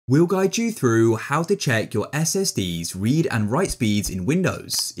We'll guide you through how to check your SSD's read and write speeds in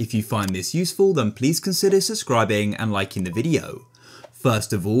Windows. If you find this useful, then please consider subscribing and liking the video.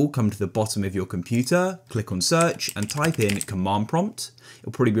 First of all, come to the bottom of your computer, click on search and type in command prompt.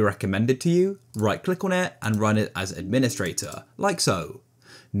 It'll probably be recommended to you. Right click on it and run it as administrator, like so.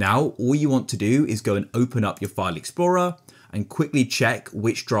 Now, all you want to do is go and open up your file explorer and quickly check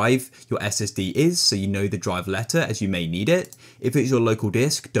which drive your SSD is so you know the drive letter as you may need it. If it's your local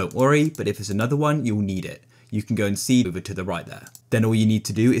disk, don't worry, but if it's another one, you'll need it. You can go and see over to the right there. Then all you need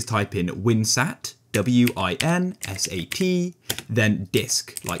to do is type in winsat, W-I-N-S-A-T, then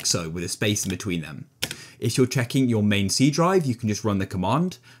disk, like so, with a space in between them. If you're checking your main C drive, you can just run the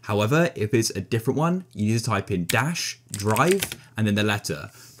command. However, if it's a different one, you need to type in dash, drive, and then the letter.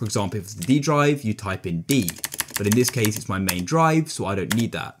 For example, if it's the D drive, you type in D. But in this case, it's my main drive, so I don't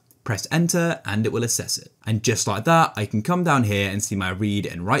need that. Press enter and it will assess it. And just like that, I can come down here and see my read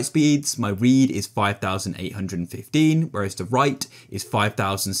and write speeds. My read is 5,815, whereas the write is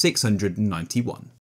 5,691.